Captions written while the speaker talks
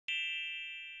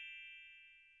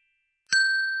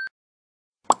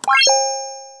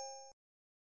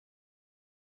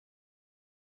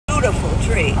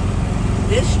tree.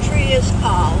 This tree is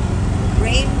called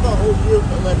rainbow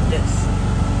eucalyptus.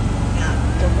 Now,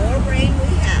 the more rain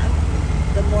we have,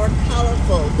 the more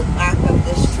colorful the bark of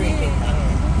this tree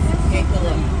becomes. Take a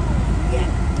look. Yeah.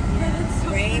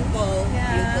 Rainbow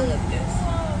eucalyptus.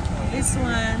 This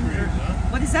one.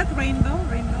 What is that? Rainbow?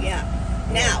 Rainbow? Yeah.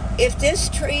 Now, if this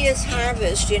tree is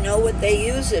harvested, you know what they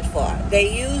use it for?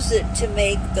 They use it to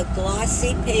make the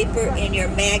glossy paper in your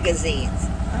magazines.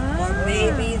 Or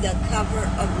maybe the cover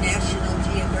of National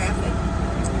Geographic.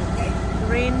 Okay?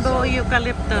 Rainbow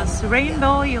eucalyptus.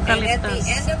 Rainbow eucalyptus. And at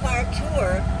the end of our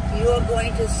tour, you are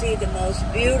going to see the most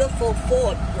beautiful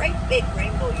four great big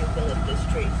rainbow eucalyptus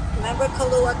trees. Remember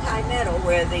Kauai Meadow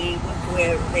where they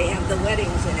have the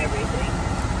weddings and everything?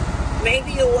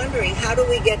 Maybe you're wondering, how do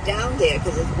we get down there?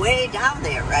 Because it's way down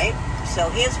there, right? So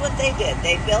here's what they did.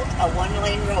 They built a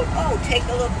one-lane road. Oh, take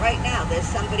a look right now. There's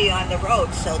somebody on the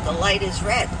road, so the light is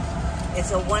red.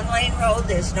 It's a one-lane road.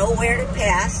 There's nowhere to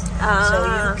pass, so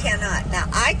you cannot. Now,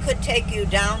 I could take you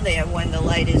down there when the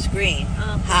light is green.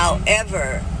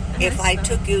 However, if I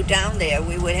took you down there,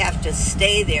 we would have to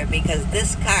stay there because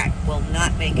this cart will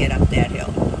not make it up that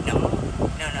hill.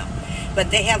 No. But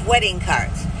they have wedding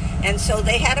carts. And so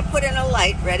they had to put in a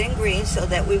light, red and green, so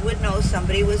that we would know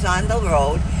somebody was on the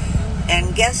road.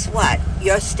 And guess what?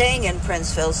 You're staying in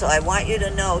Princeville, so I want you to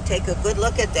know, take a good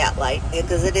look at that light,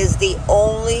 because it is the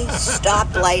only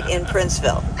stoplight in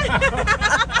Princeville.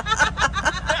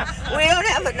 We don't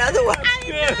have another one.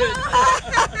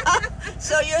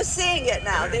 So you're seeing it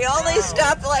now. The only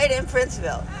stoplight in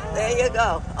Princeville. There you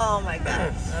go. Oh my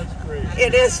God. That's great.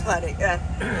 It is funny. Yeah.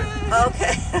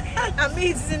 Okay.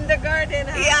 It's in the garden.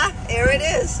 Huh? Yeah, here it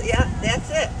is. Yeah, that's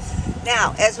it.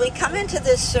 Now, as we come into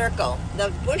this circle,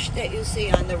 the bush that you see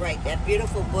on the right, that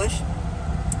beautiful bush,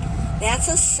 that's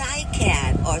a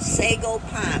cycad or sago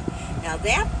palm. Now,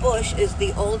 that bush is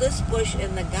the oldest bush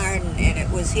in the garden, and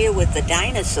it was here with the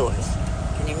dinosaurs.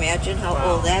 Can you imagine how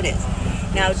old that is?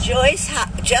 Now, Joyce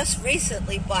just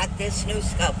recently bought this new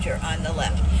sculpture on the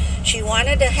left. She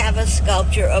wanted to have a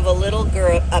sculpture of a little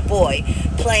girl, a boy,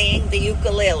 playing the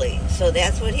ukulele. So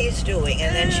that's what he's doing.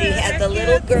 And then she had the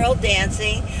little girl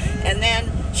dancing. And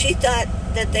then she thought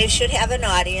that they should have an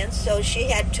audience. So she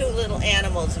had two little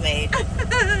animals made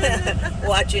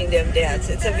watching them dance.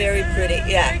 It's a very pretty,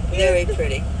 very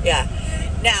pretty,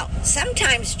 Now,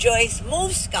 sometimes Joyce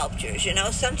moves sculptures, you know.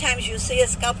 Sometimes you see a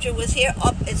sculpture was here,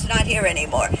 it's not here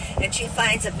anymore. And she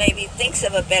finds it, maybe thinks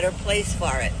of a better place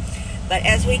for it. But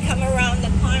as we come around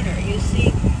the corner, you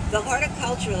see, the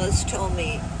horticulturalist told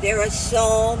me there are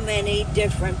so many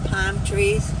different palm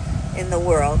trees in the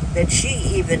world that she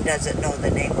even doesn't know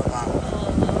the name of all of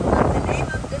them. The name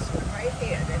of this one right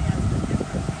here that has the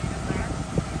different kind of bark,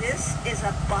 this is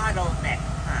a bottleneck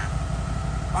palm.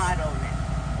 Bottleneck.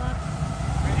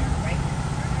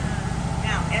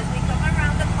 Now, as we come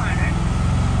around the corner,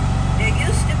 there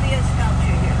used to be a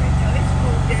sculpture here. And Joyce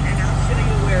moved it, and I'll show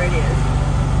you where it is.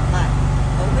 But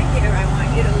over here, I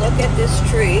want you to look at this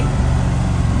tree.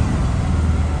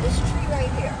 This tree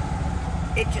right here.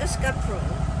 It just got pruned.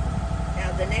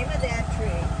 Now, the name of that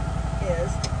tree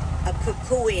is a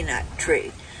kukui nut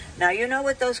tree. Now, you know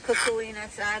what those kukui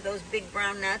nuts are? Those big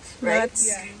brown nuts, right? Nuts.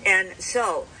 Yeah. And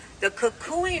so, the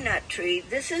kukui nut tree,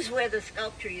 this is where the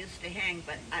sculpture used to hang,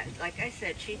 but like I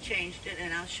said, she changed it,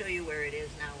 and I'll show you where it is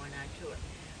now on our tour.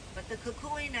 But the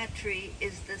kukui nut tree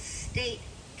is the state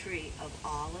tree of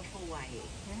all of Hawaii.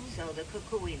 So the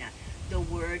kukui nut. The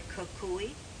word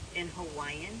kukui in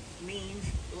Hawaiian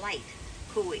means light.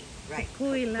 Kui, right?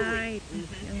 Kukui light.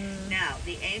 Now,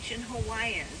 the ancient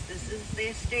Hawaiians, this is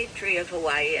the state tree of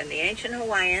Hawaii, and the ancient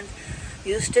Hawaiians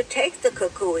used to take the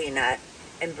kukui nut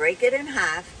and break it in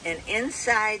half, and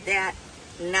inside that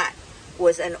nut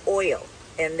was an oil.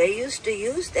 And they used to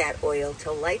use that oil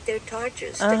to light their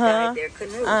torches to guide their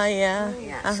canoes.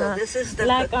 So this is the...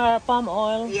 Like palm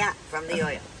oil? Yeah, from the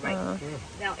oil, right.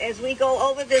 Now, as we go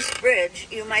over this bridge,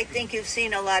 you might think you've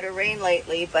seen a lot of rain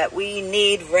lately, but we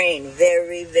need rain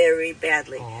very, very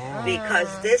badly.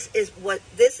 Because this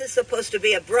is supposed to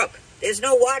be a brook. There's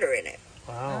no water in it.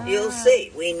 Wow. You'll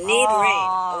see. We need rain.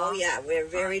 Oh, yeah. We're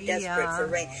very desperate for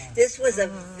rain. This was a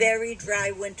very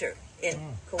dry winter in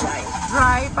Kauai.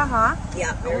 Dry pa, huh?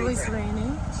 Yeah, very always dry.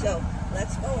 Raining. So,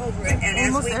 let's go over it. And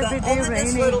Almost as we go every day over this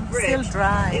raining, little bridge, still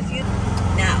dry.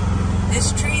 now,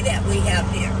 this tree that we have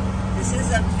here, this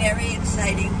is a very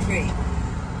exciting tree.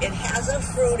 It has a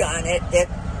fruit on it that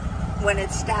when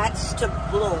it starts to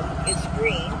bloom, it's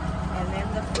green, and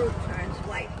then the fruit turns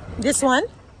white. This one?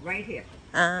 Right here.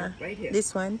 Right here.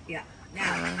 This one? Yeah.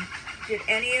 Now, did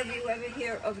any of you ever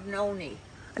hear of noni?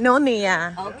 Noni,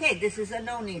 yeah. Okay, this is a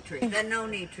noni tree. The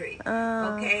noni tree.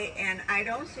 Okay, and I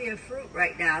don't see a fruit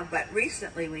right now, but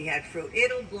recently we had fruit.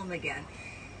 It'll bloom again.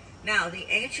 Now, the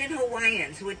ancient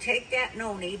Hawaiians would take that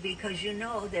noni because you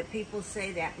know that people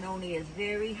say that noni is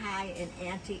very high in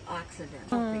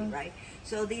antioxidants, right?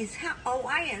 So these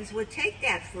Hawaiians would take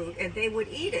that fruit and they would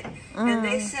eat it. And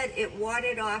they said it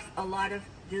warded off a lot of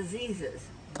diseases.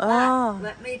 But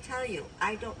let me tell you,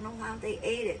 I don't know how they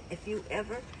ate it. If you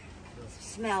ever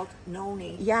smelled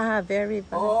noni. Yeah, very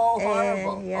bad. Oh,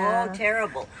 horrible. Yeah. Oh,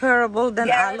 terrible. Horrible than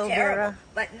Yeah, aloe terrible. vera.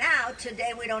 But now,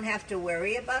 today, we don't have to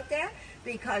worry about that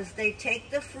because they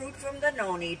take the fruit from the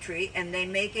noni tree and they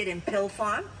make it in pill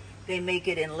form. They make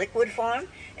it in liquid form.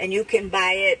 And you can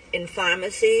buy it in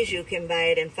pharmacies. You can buy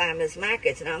it in farmers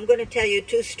markets. Now, I'm going to tell you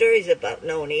 2 stories about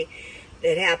noni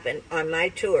that happened on my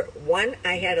tour. One,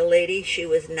 I had a lady, she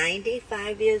was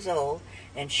 95 years old.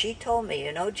 And she told me,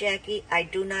 you know, Jackie, I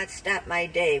do not stop my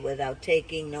day without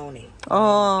taking noni.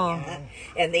 Oh. Yeah.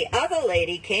 And the other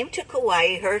lady came to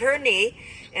Kauai, hurt her knee,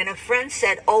 and a friend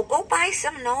said, oh, go buy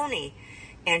some noni.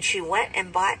 And she went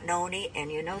and bought noni,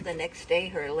 and you know, the next day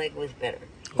her leg was better.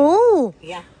 Oh.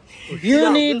 Yeah.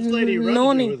 You need This lady rubbed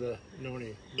noni. you with a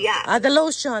noni. Yeah. The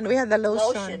lotion. We had the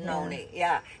lotion. Lotion noni,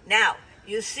 yeah. Now,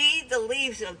 you see the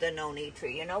leaves of the noni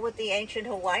tree. You know what the ancient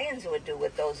Hawaiians would do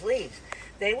with those leaves?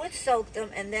 They would soak them,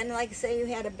 and then, like, say you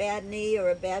had a bad knee or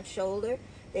a bad shoulder,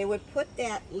 they would put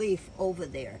that leaf over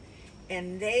there.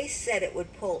 And they said it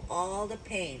would pull all the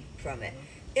pain from it.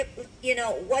 You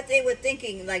know, what they were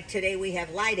thinking, like today we have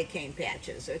lidocaine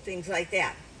patches or things like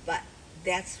that. But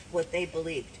that's what they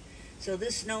believed. So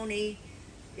this noni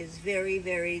is very,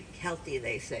 very healthy,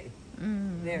 they say.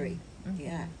 Very,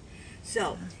 yeah.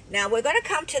 So, now we're going to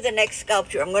come to the next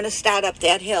sculpture. I'm going to start up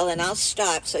that hill, and I'll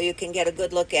stop so you can get a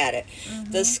good look at it.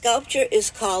 The sculpture is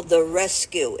called The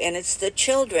Rescue, and it's the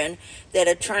children that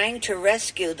are trying to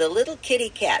rescue the little kitty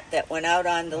cat that went out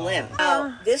on the limb.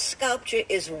 Now, this sculpture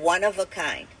is one of a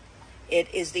kind.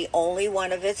 It is the only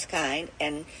one of its kind,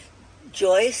 and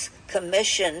Joyce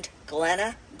commissioned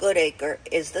Glenna Goodacre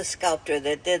is the sculptor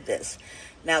that did this.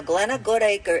 Now, Glenna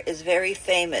Goodacre is very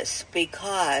famous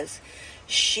because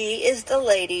she is the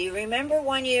lady. You remember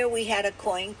one year we had a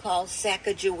coin called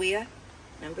Sacagawea?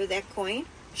 Remember that coin?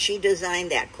 She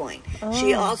designed that coin.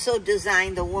 She also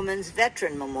designed the Women's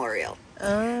Veteran Memorial.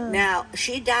 Now,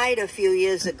 she died a few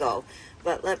years ago,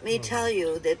 but let me tell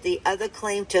you that the other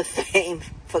claim to fame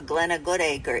for Glenna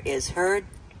Goodacre is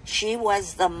she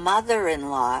was the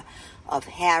mother-in-law of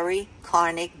Harry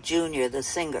Connick Jr., the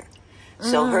singer.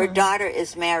 So her daughter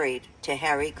is married to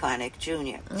Harry Connick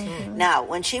Jr. Now,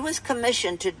 when she was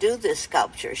commissioned to do this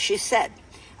sculpture, she said,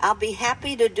 I'll be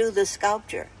happy to do the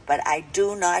sculpture, but I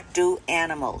do not do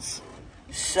animals.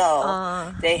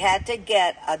 So they had to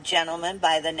get a gentleman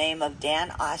by the name of Dan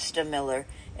Ostermiller,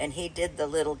 and he did the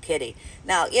little kitty.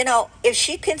 Now, you know, if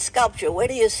she can sculpture, where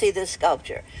do you see this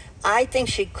sculpture? I think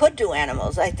she could do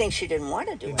animals. I think she didn't want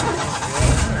to do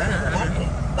animals.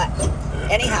 But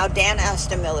anyhow, Dan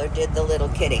Ostermiller did the little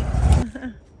kitty.